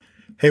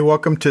Hey,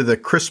 welcome to the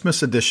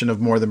Christmas edition of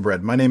More Than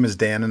Bread. My name is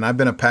Dan, and I've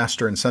been a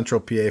pastor in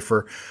Central PA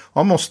for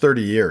almost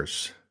 30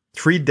 years.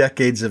 3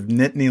 decades of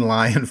Nittany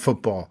Lion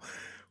football.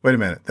 Wait a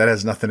minute, that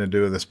has nothing to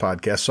do with this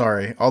podcast,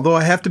 sorry. Although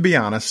I have to be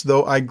honest,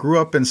 though I grew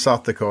up in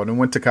South Dakota and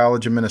went to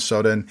college in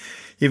Minnesota and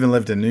even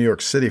lived in New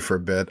York City for a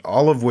bit,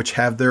 all of which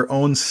have their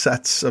own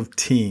sets of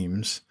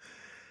teams.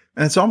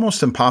 And it's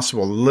almost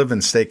impossible to live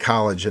in State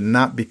College and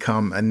not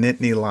become a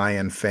Nittany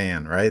Lion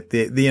fan, right?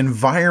 The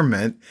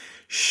environment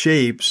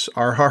shapes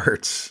our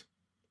hearts.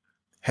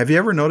 Have you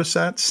ever noticed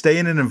that? Stay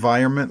in an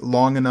environment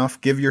long enough,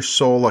 give your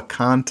soul a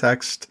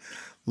context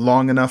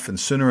long enough, and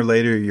sooner or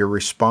later your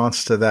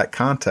response to that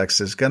context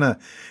is gonna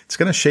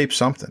shape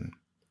something.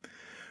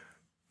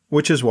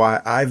 Which is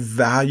why I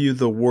value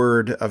the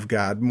Word of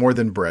God more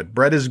than bread.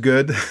 Bread is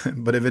good,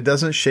 but if it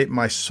doesn't shape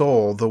my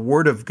soul, the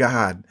Word of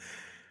God,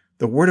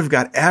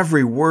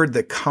 every word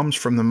that comes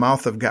from the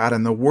mouth of God,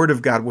 and the Word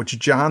of God, which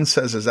John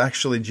says is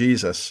actually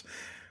Jesus,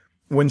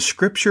 when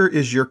Scripture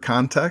is your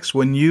context,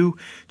 when you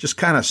just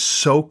kind of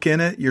soak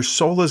in it, your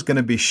soul is going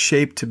to be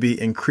shaped to be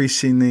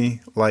increasingly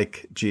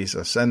like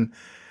Jesus. And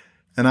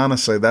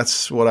honestly,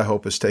 that's what I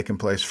hope is taking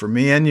place for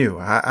me and you.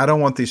 I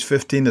don't want these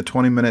 15 to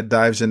 20-minute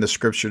dives into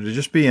Scripture to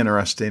just be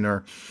interesting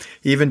or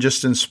even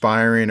just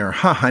inspiring or,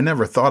 I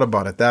never thought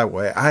about it that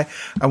way. I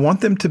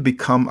want them to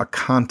become a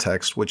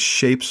context which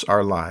shapes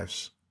our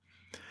lives.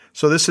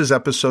 So this is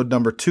episode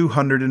number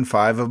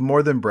 205 of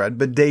More Than Bread,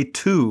 but day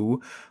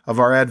 2 of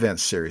our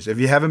Advent series. If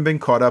you haven't been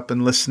caught up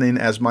in listening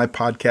as my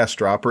podcast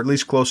drop, or at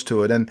least close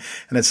to it, and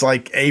it's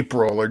like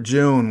April or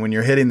June when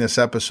you're hitting this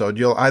episode,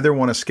 you'll either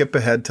want to skip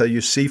ahead till you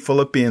see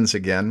Philippians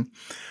again,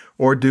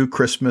 or do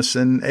Christmas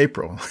in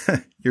April.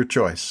 Your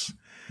choice.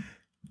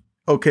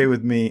 Okay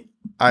with me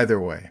either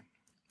way.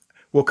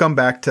 We'll come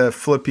back to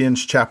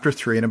Philippians chapter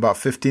 3 in about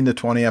 15 to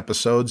 20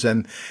 episodes,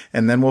 and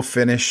then we'll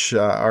finish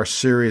our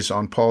series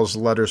on Paul's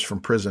letters from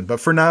prison.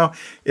 But for now,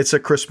 it's a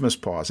Christmas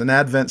pause, an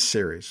Advent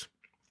series.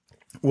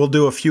 We'll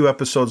do a few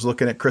episodes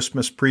looking at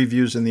Christmas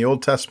previews in the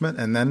Old Testament,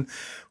 and then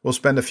we'll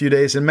spend a few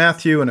days in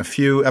Matthew and a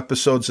few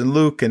episodes in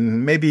Luke,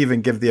 and maybe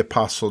even give the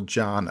Apostle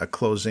John a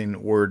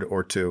closing word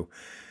or two.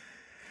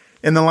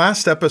 In the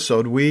last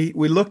episode, we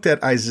looked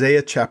at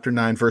Isaiah chapter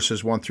 9,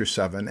 verses 1 through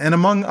 7. And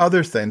among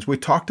other things, we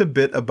talked a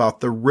bit about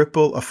the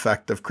ripple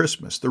effect of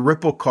Christmas, the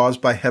ripple caused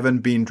by heaven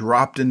being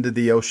dropped into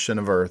the ocean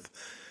of earth,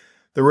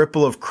 the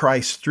ripple of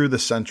Christ through the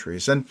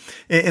centuries. And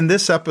in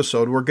this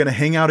episode, we're going to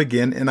hang out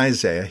again in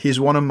Isaiah. He's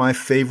one of my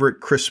favorite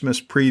Christmas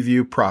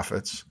preview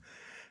prophets.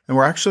 And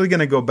we're actually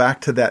going to go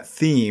back to that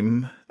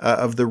theme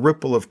of the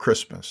ripple of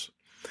Christmas.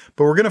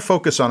 But we're going to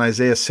focus on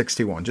Isaiah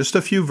 61, just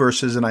a few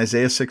verses in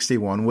Isaiah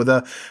 61 with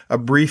a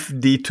brief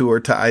detour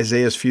to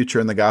Isaiah's future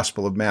in the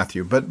Gospel of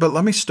Matthew. But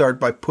let me start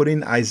by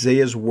putting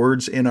Isaiah's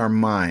words in our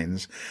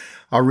minds.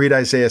 I'll read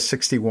Isaiah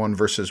 61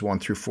 verses 1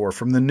 through 4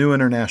 from the New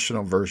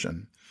International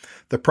Version.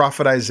 The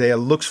prophet Isaiah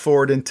looks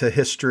forward into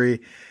history,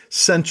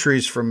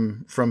 centuries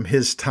from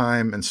his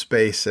time and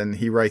space, and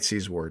he writes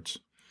these words.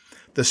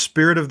 The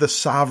Spirit of the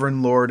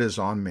Sovereign Lord is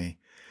on me,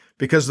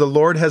 because the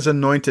Lord has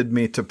anointed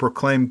me to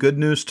proclaim good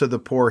news to the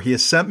poor. He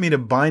has sent me to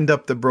bind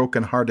up the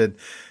brokenhearted,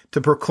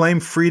 to proclaim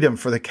freedom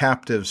for the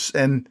captives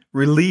and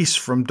release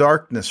from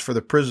darkness for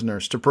the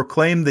prisoners, to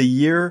proclaim the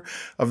year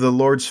of the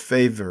Lord's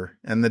favor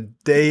and the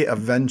day of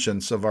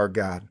vengeance of our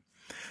God,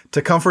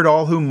 to comfort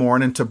all who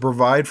mourn and to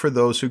provide for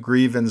those who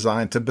grieve in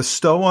Zion, to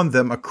bestow on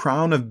them a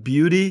crown of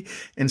beauty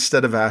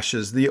instead of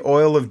ashes, the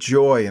oil of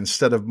joy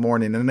instead of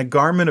mourning, and a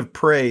garment of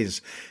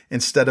praise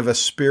instead of a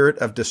spirit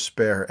of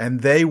despair.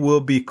 And they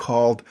will be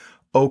called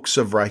oaks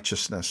of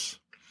righteousness,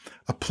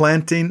 a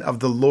planting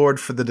of the Lord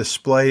for the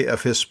display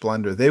of his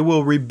splendor. They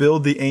will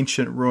rebuild the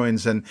ancient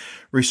ruins and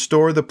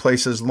restore the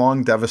places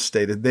long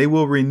devastated. They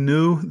will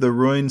renew the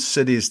ruined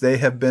cities that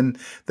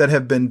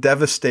have been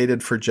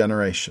devastated for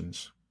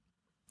generations.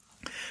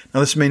 Now,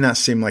 this may not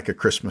seem like a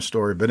Christmas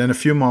story, but in a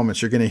few moments,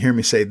 you're going to hear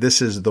me say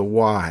this is the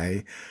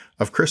why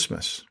of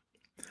Christmas.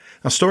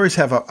 Now, stories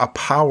have a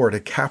power to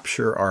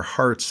capture our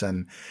hearts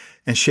and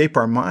shape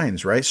our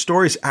minds, right?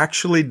 Stories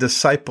actually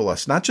disciple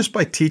us, not just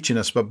by teaching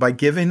us, but by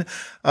giving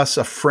us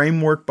a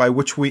framework by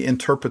which we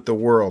interpret the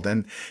world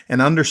and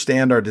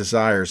understand our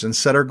desires and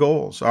set our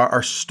goals.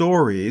 Our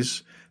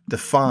stories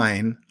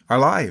define our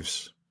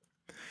lives.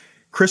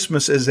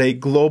 Christmas is a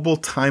global,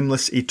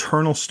 timeless,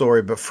 eternal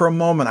story. But for a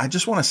moment, I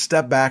just want to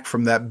step back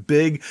from that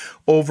big,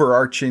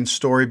 overarching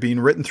story being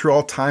written through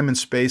all time and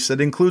space that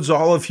includes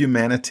all of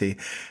humanity.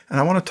 And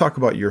I want to talk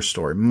about your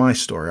story, my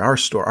story,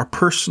 our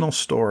personal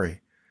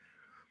story.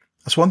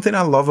 That's one thing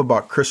I love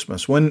about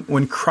Christmas.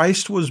 When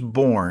Christ was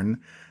born,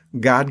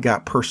 God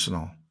got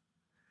personal.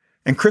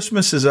 And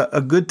Christmas is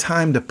a good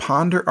time to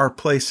ponder our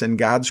place in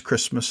God's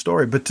Christmas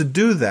story. But to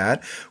do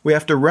that, we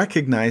have to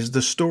recognize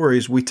the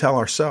stories we tell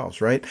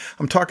ourselves, right?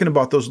 I'm talking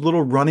about those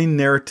little running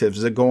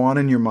narratives that go on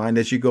in your mind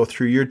as you go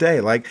through your day.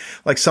 Like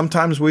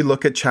sometimes we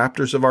look at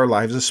chapters of our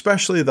lives,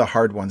 especially the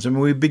hard ones, and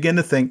we begin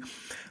to think,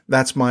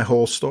 that's my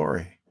whole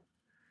story.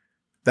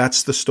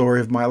 That's the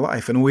story of my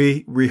life. And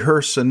we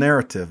rehearse a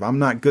narrative. I'm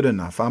not good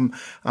enough. I'm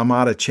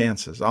out of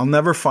chances. I'll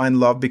never find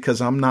love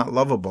because I'm not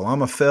lovable.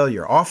 I'm a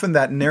failure. Often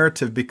that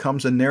narrative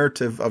becomes a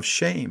narrative of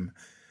shame.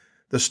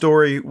 The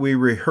story we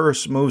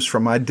rehearse moves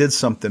from I did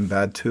something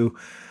bad to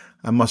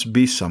I must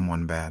be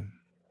someone bad.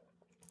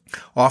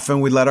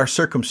 Often we let our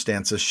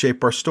circumstances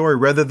shape our story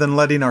rather than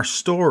letting our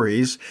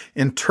stories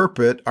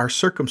interpret our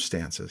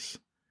circumstances.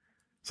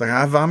 It's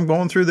like, if I'm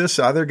going through this,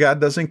 either God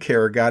doesn't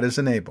care or God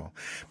isn't able.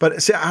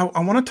 But see, I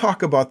want to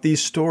talk about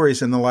these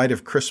stories in the light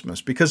of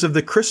Christmas, because if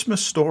the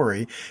Christmas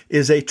story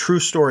is a true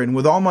story, and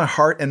with all my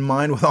heart and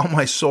mind, with all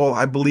my soul,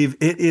 I believe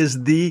it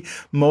is the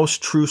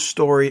most true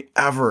story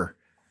ever.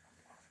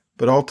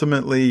 But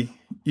ultimately,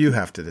 you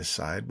have to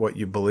decide what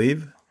you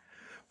believe.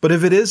 But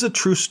if it is a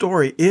true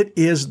story, it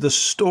is the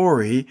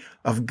story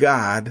of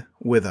God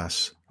with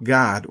us.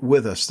 God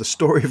with us. The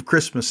story of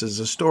Christmas is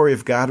the story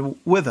of God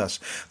with us.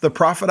 The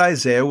prophet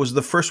Isaiah was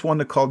the first one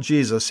to call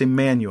Jesus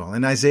Emmanuel.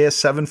 In Isaiah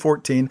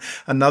 7:14,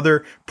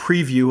 another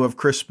preview of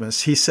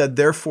Christmas, he said,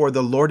 "Therefore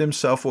the Lord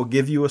himself will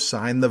give you a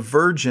sign. The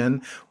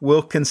virgin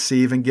will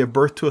conceive and give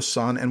birth to a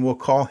son and will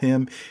call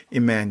him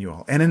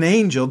Emmanuel." And an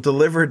angel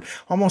delivered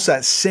almost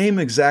that same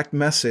exact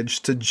message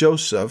to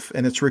Joseph,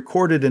 and it's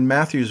recorded in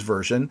Matthew's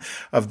version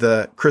of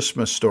the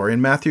Christmas story.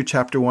 In Matthew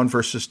chapter 1,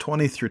 verses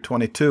 20 through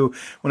 22,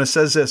 when it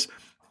says this,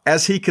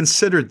 "As he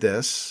considered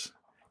this,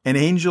 an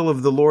angel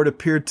of the Lord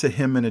appeared to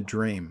him in a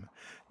dream.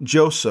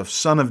 'Joseph,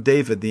 son of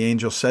David,' the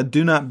angel said,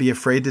 'do not be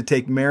afraid to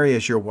take Mary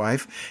as your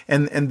wife.'"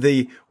 And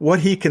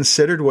what he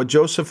considered, what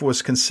Joseph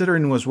was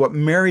considering, was what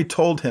Mary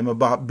told him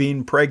about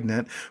being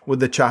pregnant with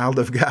the child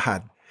of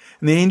God.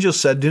 And the angel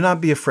said, "Do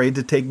not be afraid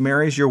to take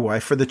Mary as your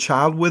wife, for the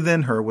child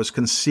within her was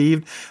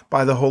conceived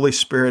by the Holy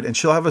Spirit, and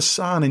she'll have a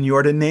son, and you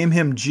are to name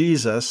him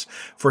Jesus,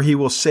 for he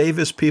will save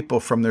his people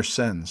from their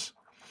sins."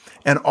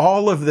 And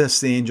all of this,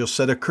 the angel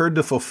said, occurred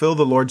to fulfill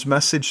the Lord's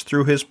message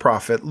through his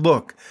prophet.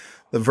 "Look,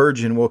 the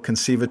virgin will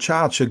conceive a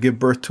child. She'll give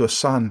birth to a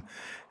son,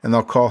 and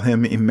they'll call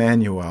him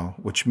Emmanuel,"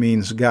 which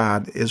means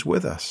God is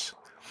with us.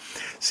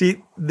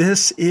 See,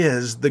 this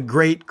is the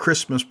great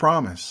Christmas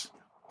promise.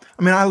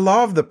 I mean, I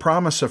love the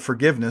promise of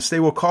forgiveness. They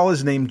will call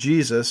his name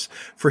Jesus,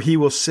 for he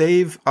will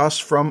save us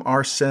from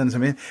our sins. I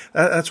mean,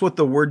 that's what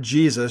the word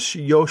Jesus,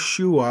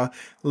 Yoshua,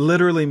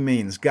 literally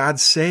means. God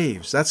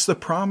saves. That's the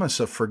promise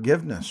of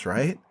forgiveness,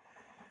 right?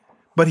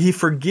 But he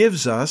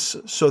forgives us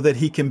so that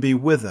he can be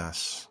with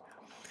us.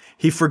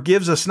 He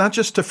forgives us not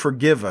just to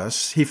forgive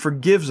us, he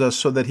forgives us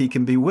so that he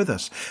can be with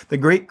us. The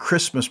great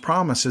Christmas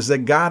promise is that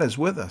God is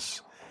with us.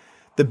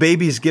 The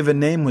baby's given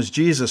name was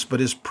Jesus, but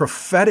his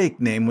prophetic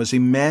name was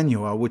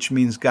Emmanuel, which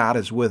means God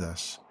is with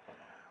us.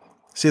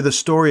 See, the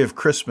story of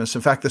Christmas,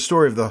 in fact, the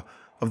story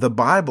of the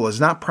Bible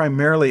is not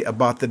primarily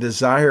about the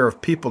desire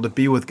of people to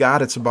be with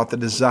God. It's about the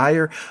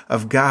desire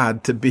of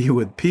God to be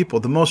with people.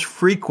 The most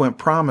frequent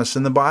promise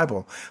in the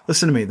Bible,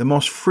 listen to me, the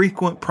most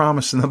frequent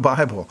promise in the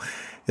Bible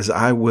is,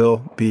 "I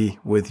will be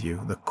with you."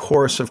 The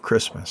chorus of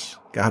Christmas,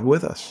 God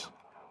with us.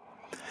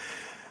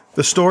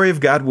 The story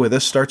of God with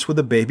us starts with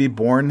a baby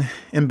born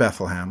in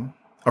Bethlehem,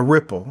 a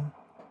ripple,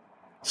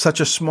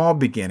 such a small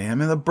beginning. I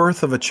mean, the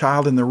birth of a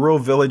child in the rural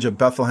village of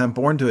Bethlehem,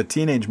 born to a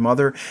teenage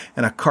mother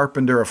and a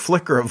carpenter, a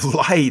flicker of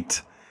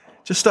light,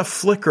 just a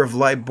flicker of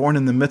light born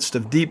in the midst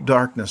of deep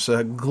darkness,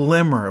 a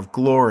glimmer of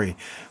glory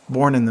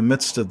born in the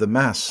midst of the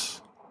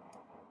mess.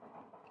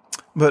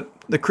 But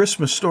the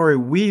Christmas story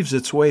weaves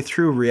its way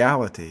through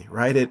reality,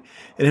 right? It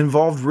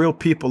involved real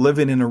people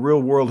living in a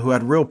real world who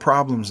had real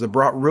problems that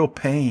brought real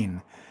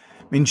pain.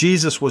 I mean,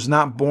 Jesus was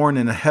not born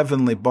in a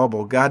heavenly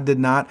bubble. God did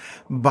not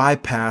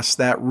bypass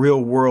that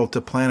real world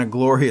to plan a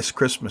glorious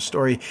Christmas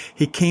story.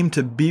 He came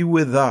to be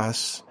with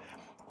us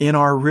in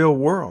our real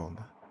world.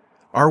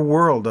 Our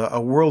world,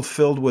 a world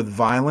filled with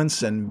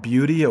violence and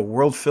beauty, a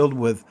world filled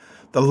with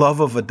the love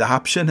of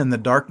adoption and the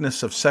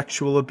darkness of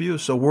sexual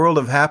abuse, a world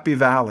of happy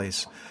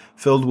valleys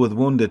filled with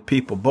wounded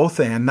people, both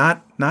and,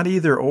 not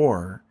either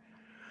or.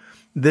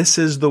 This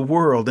is the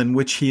world in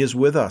which he is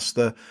with us.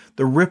 The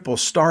ripple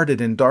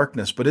started in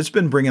darkness, but it's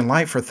been bringing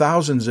light for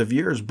thousands of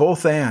years,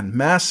 both and,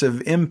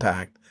 massive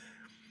impact.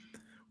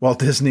 Walt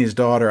Disney's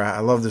daughter, I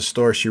love this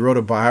story. She wrote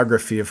a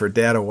biography of her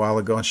dad a while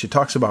ago, and she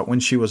talks about when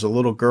she was a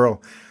little girl,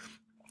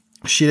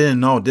 she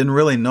didn't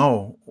really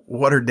know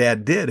what her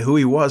dad did, who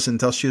he was,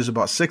 until she was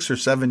about 6 or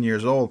 7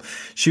 years old.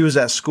 She was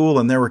at school,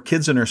 and there were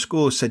kids in her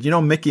school who said, "You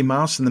know, Mickey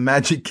Mouse and the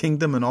Magic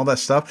Kingdom and all that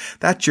stuff,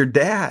 that's your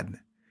dad."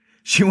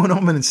 She went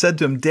home and said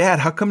to him, "Dad,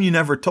 how come you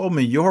never told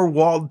me you're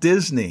Walt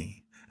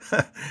Disney?"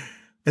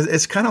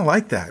 It's kind of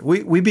like that.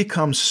 We've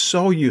become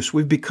so used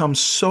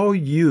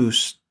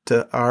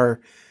to our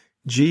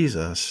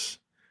Jesus.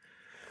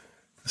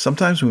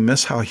 Sometimes we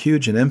miss how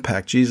huge an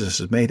impact Jesus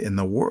has made in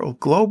the world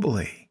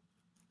globally.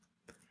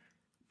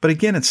 But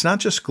again, it's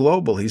not just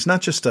global. He's not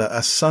just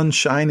a sun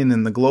shining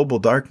in the global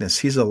darkness.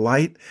 He's a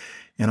light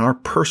in our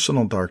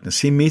personal darkness.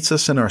 He meets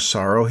us in our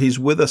sorrow. He's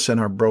with us in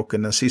our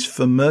brokenness. He's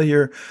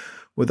familiar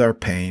with our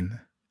pain.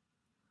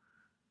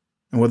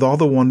 And with all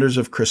the wonders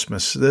of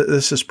Christmas,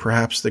 this is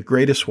perhaps the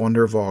greatest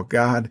wonder of all.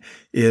 God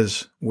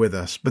is with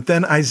us. But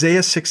then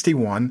Isaiah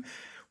 61,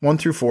 1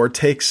 through 4,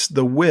 takes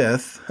the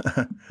with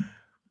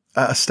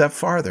a step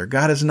farther.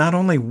 God is not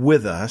only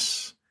with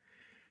us,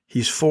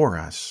 He's for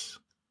us.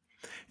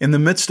 In the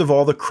midst of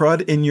all the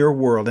crud in your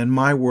world, in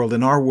my world,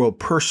 in our world,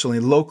 personally,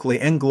 locally,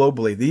 and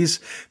globally,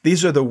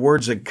 these are the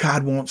words that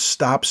God won't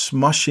stop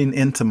smushing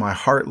into my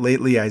heart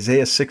lately.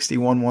 Isaiah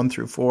 61, 1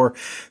 through 4.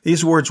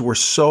 These words were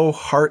so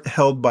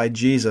heart-held by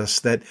Jesus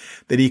that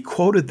He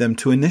quoted them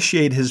to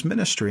initiate His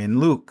ministry in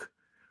Luke.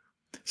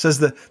 It says,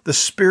 the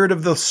Spirit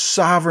of the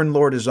sovereign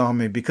Lord is on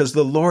me, because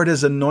the Lord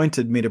has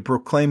anointed me to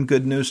proclaim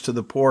good news to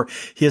the poor.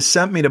 He has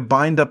sent me to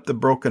bind up the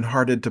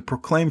brokenhearted, to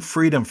proclaim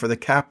freedom for the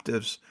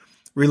captives,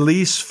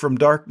 release from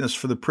darkness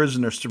for the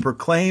prisoners, to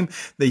proclaim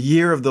the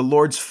year of the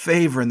Lord's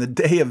favor and the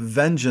day of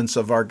vengeance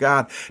of our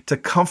God, to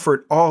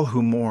comfort all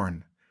who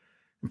mourn,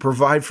 and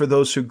provide for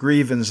those who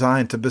grieve in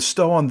Zion, to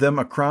bestow on them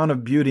a crown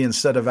of beauty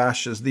instead of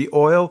ashes, the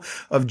oil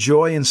of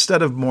joy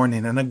instead of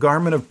mourning, and a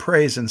garment of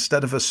praise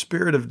instead of a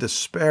spirit of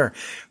despair.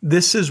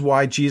 This is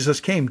why Jesus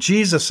came.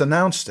 Jesus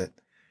announced it.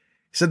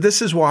 He said,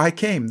 this is why I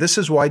came. This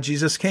is why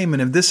Jesus came.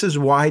 And if this is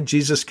why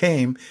Jesus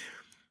came,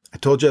 I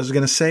told you I was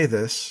going to say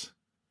this,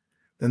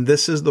 then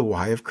this is the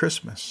why of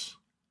Christmas.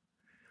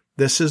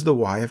 This is the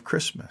why of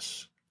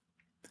Christmas.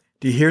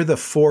 Do you hear the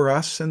for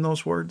us in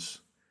those words?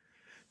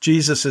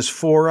 Jesus is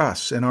for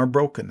us in our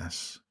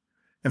brokenness.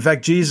 In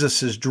fact,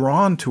 Jesus is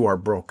drawn to our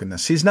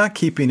brokenness. He's not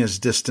keeping His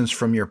distance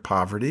from your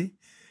poverty.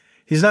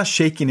 He's not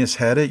shaking His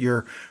head at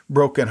your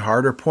broken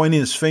heart or pointing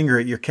His finger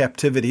at your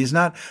captivity. He's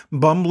not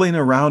bumbling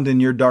around in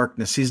your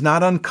darkness. He's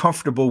not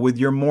uncomfortable with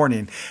your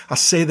mourning. I'll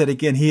say that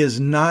again. He is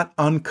not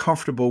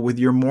uncomfortable with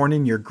your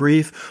mourning, your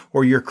grief,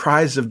 or your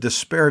cries of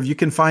despair. If you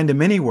can find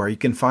Him anywhere, you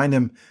can find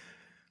Him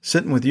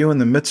sitting with you in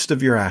the midst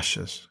of your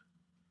ashes.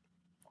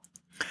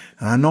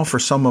 And I know for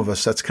some of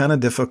us, that's kind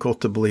of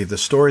difficult to believe. The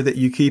story that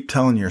you keep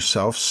telling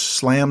yourself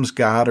slams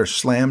God or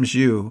slams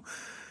you.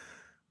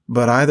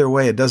 But either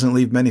way, it doesn't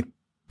leave many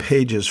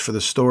pages for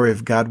the story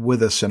of God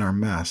with us in our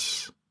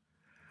mess.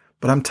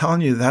 But I'm telling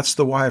you, that's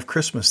the why of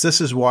Christmas. This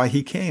is why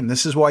He came.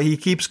 This is why He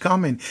keeps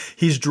coming.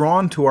 He's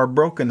drawn to our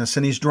brokenness,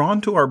 and He's drawn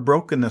to our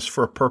brokenness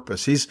for a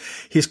purpose.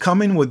 He's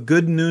coming with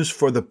good news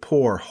for the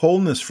poor,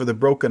 wholeness for the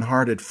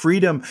brokenhearted,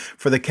 freedom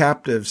for the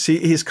captives.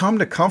 He's come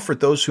to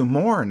comfort those who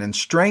mourn and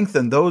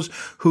strengthen those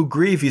who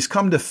grieve. He's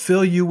come to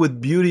fill you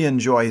with beauty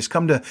and joy. He's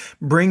come to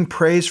bring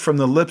praise from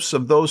the lips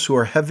of those who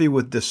are heavy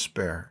with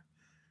despair.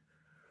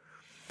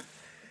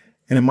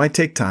 And it might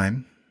take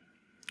time.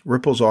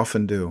 Ripples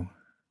often do.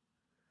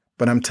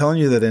 But I'm telling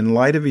you that in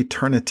light of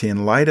eternity,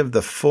 in light of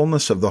the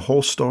fullness of the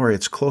whole story,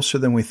 it's closer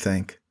than we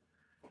think.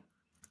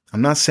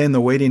 I'm not saying the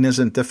waiting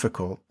isn't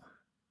difficult.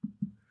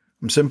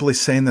 I'm simply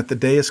saying that the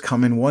day is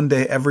coming. One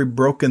day every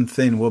broken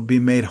thing will be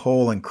made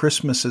whole, and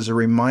Christmas is a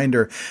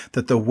reminder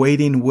that the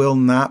waiting will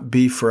not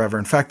be forever.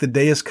 In fact, the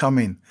day is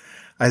coming.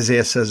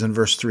 Isaiah says in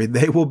verse 3,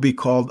 they will be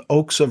called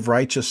oaks of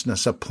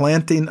righteousness, a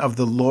planting of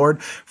the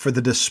Lord for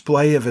the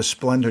display of His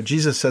splendor.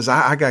 Jesus says,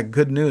 I got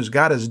good news.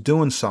 God is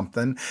doing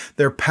something.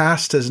 Their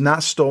past has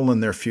not stolen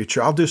their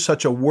future. I'll do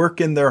such a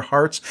work in their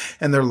hearts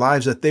and their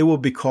lives that they will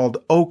be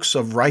called oaks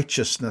of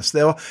righteousness.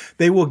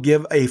 They will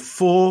give a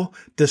full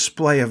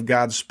display of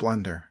God's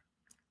splendor.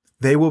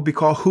 They will be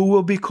called, who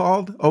will be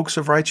called oaks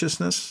of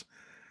righteousness?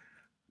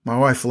 My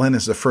wife Lynn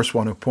is the first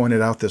one who pointed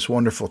out this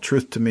wonderful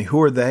truth to me.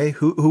 Who are they?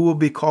 Who will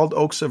be called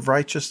oaks of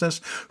righteousness?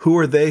 Who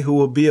are they who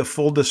will be a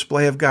full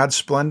display of God's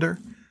splendor?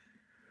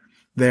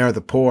 They are the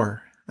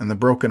poor and the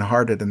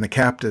brokenhearted and the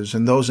captives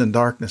and those in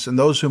darkness and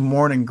those who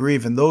mourn and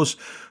grieve and those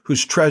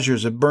whose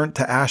treasures have burnt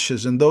to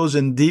ashes and those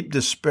in deep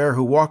despair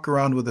who walk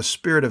around with a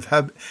spirit of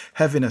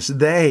heaviness.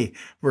 They,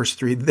 verse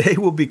 3, they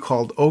will be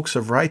called oaks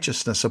of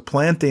righteousness, a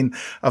planting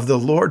of the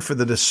Lord for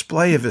the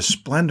display of His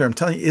splendor. I'm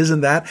telling you,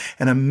 isn't that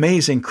an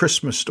amazing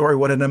Christmas story?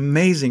 What an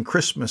amazing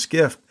Christmas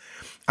gift.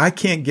 I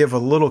can't give a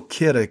little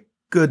kid a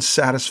good,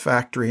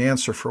 satisfactory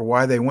answer for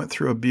why they went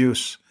through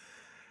abuse.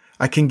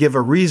 I can give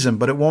a reason,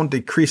 but it won't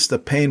decrease the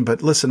pain.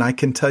 But listen, I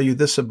can tell you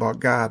this about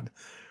God.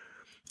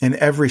 In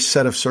every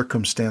set of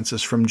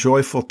circumstances, from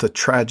joyful to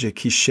tragic,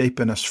 He's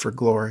shaping us for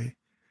glory.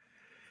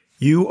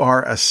 You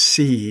are a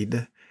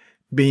seed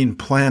being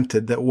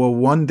planted that will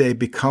one day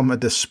become a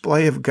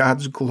display of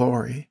God's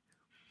glory.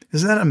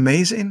 Isn't that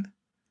amazing?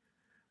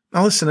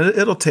 Now listen,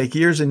 it'll take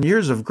years and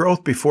years of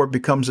growth before it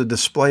becomes a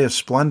display of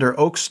splendor.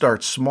 Oaks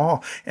start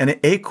small, and an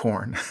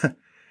acorn,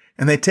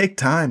 and they take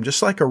time,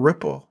 just like a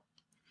ripple.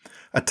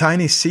 A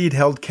tiny seed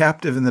held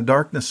captive in the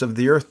darkness of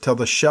the earth till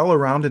the shell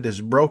around it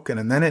is broken,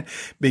 and then it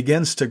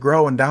begins to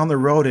grow, and down the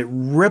road it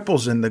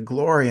ripples into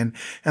glory. And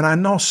I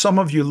know some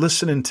of you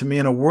listening to me,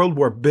 in a world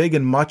where big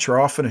and much are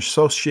often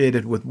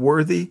associated with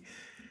worthy,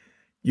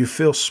 you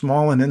feel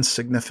small and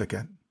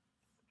insignificant.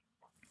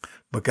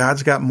 But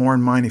God's got more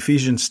in mind.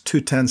 Ephesians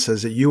 2:10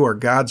 says that you are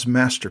God's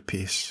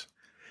masterpiece.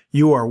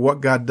 You are what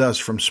God does.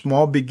 From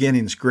small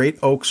beginnings, great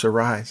oaks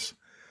arise.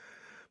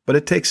 But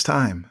it takes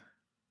time.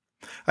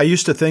 I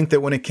used to think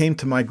that when it came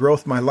to my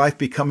growth, my life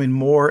becoming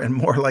more and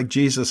more like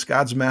Jesus,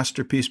 God's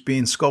masterpiece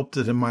being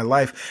sculpted in my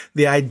life,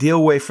 the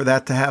ideal way for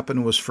that to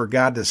happen was for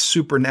God to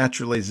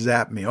supernaturally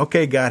zap me.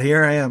 Okay, God,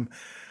 here I am.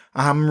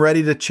 I'm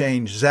ready to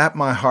change. Zap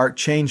my heart,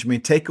 change me,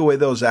 take away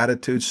those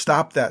attitudes,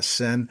 stop that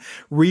sin,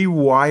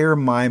 rewire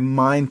my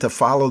mind to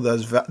follow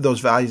those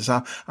values.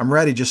 I'm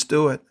ready, just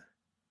do it.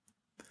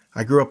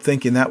 I grew up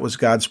thinking that was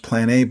God's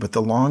plan A, but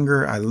the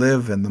longer I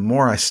live and the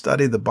more I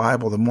study the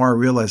Bible, the more I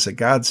realize that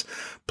God's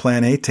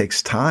plan A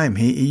takes time.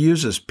 He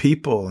uses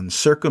people and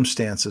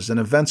circumstances and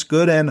events,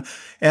 good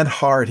and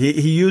hard.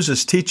 He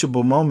uses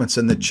teachable moments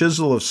and the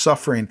chisel of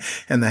suffering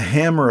and the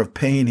hammer of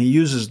pain. He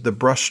uses the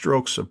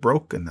brushstrokes of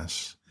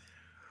brokenness.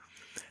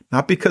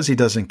 Not because he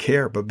doesn't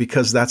care, but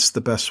because that's the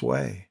best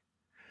way.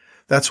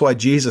 That's why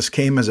Jesus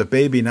came as a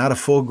baby, not a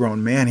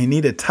full-grown man. He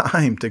needed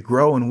time to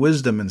grow in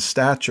wisdom and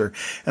stature.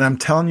 And I'm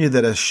telling you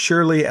that as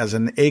surely as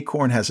an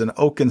acorn has an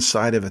oak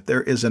inside of it,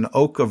 there is an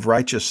oak of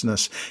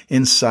righteousness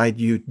inside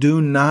you.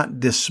 Do not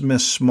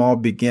dismiss small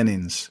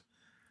beginnings,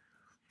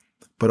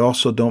 but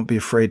also don't be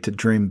afraid to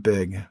dream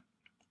big.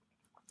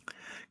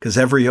 Because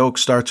every oak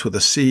starts with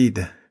a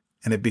seed,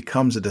 and it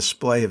becomes a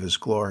display of his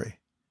glory.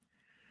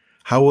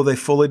 How will they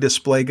fully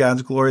display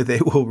God's glory? They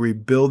will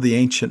rebuild the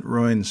ancient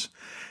ruins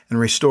and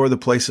restore the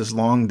places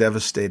long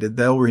devastated.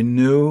 They'll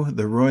renew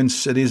the ruined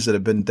cities that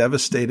have been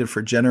devastated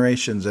for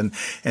generations. And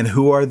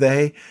who are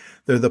they?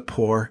 They're the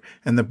poor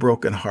and the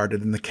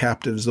brokenhearted and the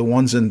captives, the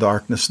ones in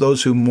darkness,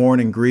 those who mourn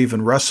and grieve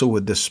and wrestle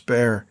with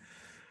despair.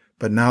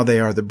 But now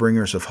they are the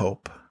bringers of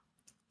hope.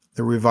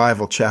 The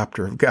revival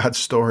chapter of God's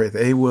story.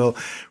 They will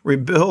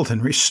rebuild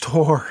and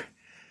restore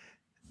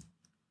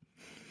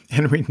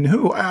and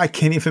renew. I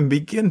can't even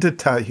begin to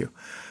tell you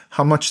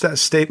how much that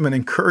statement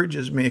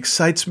encourages me,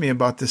 excites me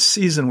about this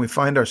season we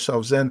find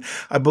ourselves in.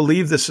 I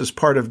believe this is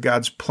part of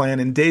God's plan.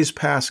 In days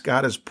past,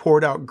 God has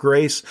poured out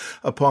grace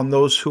upon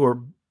those who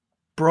are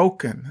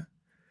broken.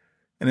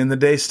 And in the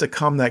days to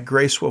come, that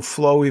grace will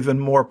flow even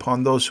more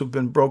upon those who've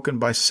been broken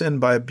by sin,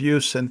 by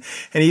abuse, and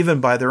even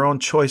by their own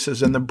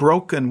choices. And the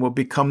broken will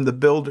become the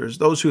builders.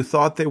 Those who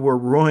thought they were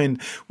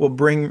ruined will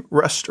bring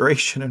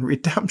restoration and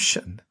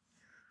redemption.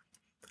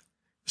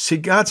 See,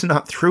 God's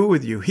not through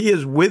with you. He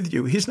is with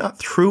you. He's not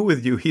through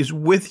with you. He's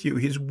with you.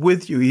 He's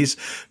with you. He's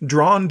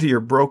drawn to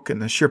your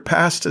brokenness. Your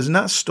past has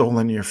not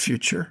stolen your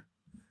future.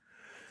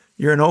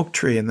 You're an oak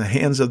tree in the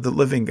hands of the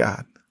living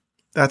God.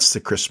 That's the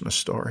Christmas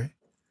story.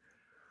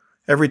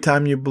 Every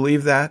time you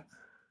believe that,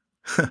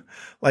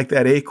 like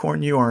that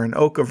acorn, you are an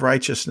oak of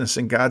righteousness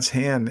in God's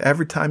hand.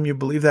 Every time you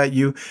believe that,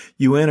 you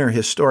enter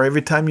his story.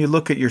 Every time you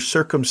look at your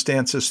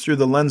circumstances through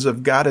the lens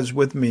of God is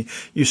with me,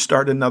 you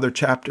start another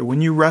chapter.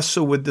 When you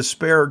wrestle with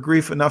despair or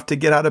grief enough to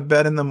get out of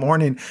bed in the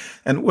morning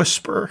and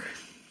whisper,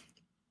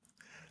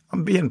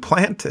 I'm being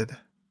planted,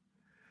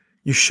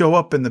 you show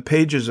up in the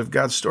pages of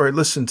God's story.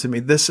 Listen to me.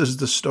 This is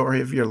the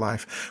story of your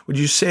life. Would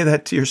you say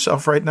that to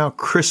yourself right now?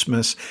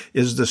 Christmas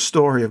is the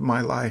story of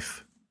my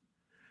life.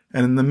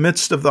 And in the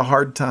midst of the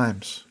hard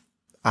times,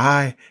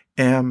 I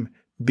am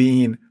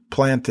being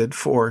planted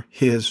for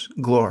his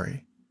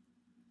glory.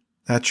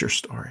 That's your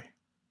story.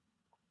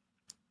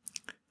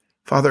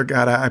 Father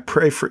God, I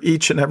pray for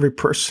each and every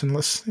person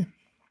listening,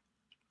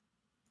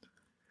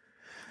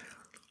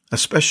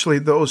 especially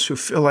those who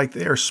feel like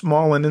they are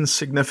small and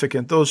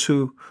insignificant, those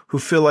who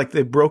feel like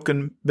they've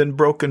been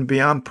broken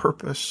beyond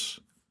purpose.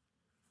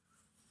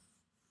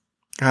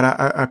 God,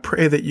 I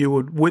pray that you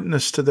would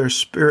witness to their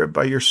spirit,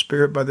 by your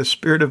spirit, by the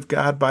Spirit of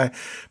God, by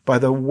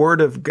the word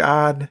of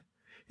God,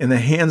 in the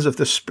hands of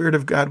the Spirit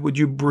of God. Would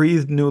you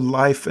breathe new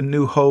life and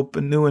new hope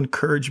and new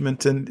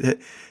encouragement in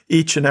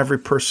each and every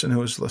person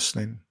who is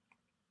listening?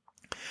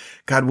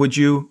 God, would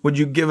you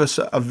give us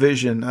a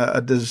vision,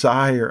 a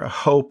desire, a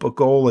hope, a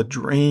goal, a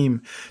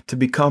dream to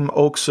become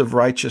oaks of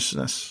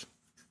righteousness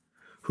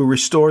who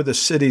restore the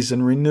cities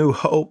and renew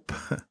hope?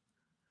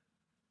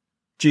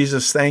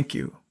 Jesus, thank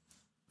you.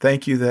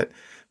 Thank you that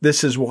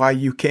this is why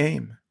you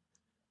came.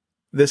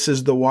 This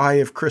is the why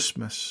of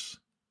Christmas.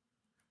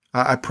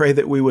 I pray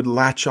that we would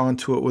latch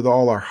onto it with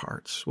all our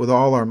hearts, with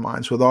all our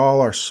minds, with all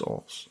our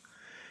souls.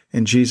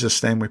 In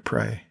Jesus' name we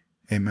pray.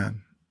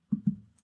 Amen.